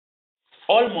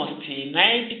almost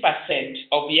 90%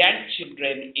 of young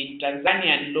children in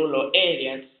Tanzanian rural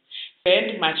areas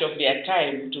spend much of their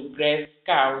time to graze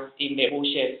cows in the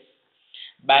bushes.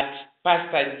 But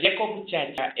Pastor Jacob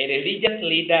Chacha, a religious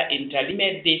leader in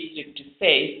Tarime district,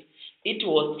 says it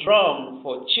was wrong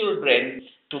for children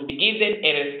to be given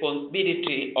a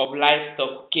responsibility of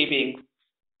livestock keeping.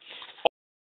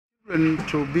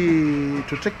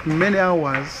 To take many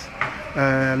hours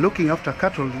looking after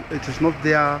cattle, it is not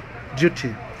their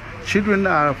duty. Children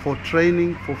are for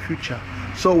training for future.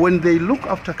 So when they look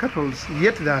after cattle,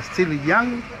 yet they are still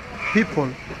young people,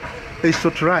 it's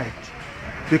not right.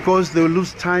 Because they will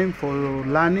lose time for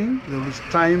learning, they will lose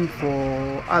time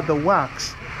for other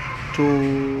works,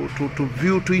 to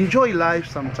enjoy life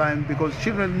sometimes, because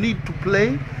children need to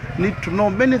play, need to know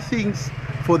many things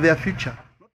for their future.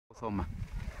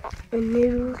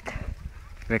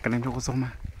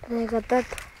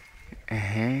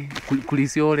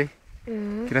 Kulisi ole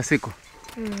kila siku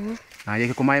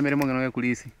yake kumaye mere monge no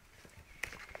kulisi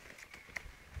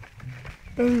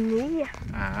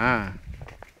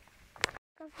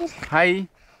Hai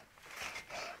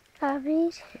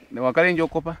Kabir ne wakale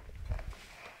njokopa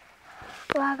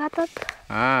wakatatu.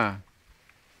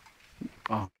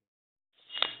 Oh.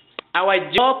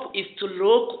 Our job is to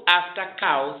look after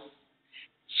cows,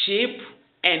 sheep,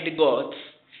 and goats,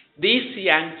 these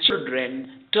young children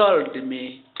told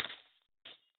me.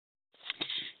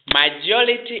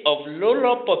 Majority of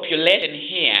rural population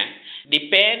here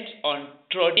depend on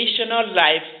traditional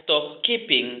livestock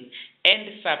keeping and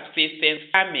subsistence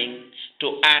farming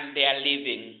to earn their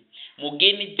living.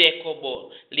 Mugini Jacob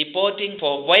reporting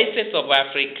for Voices of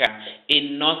Africa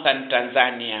in northern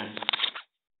Tanzania.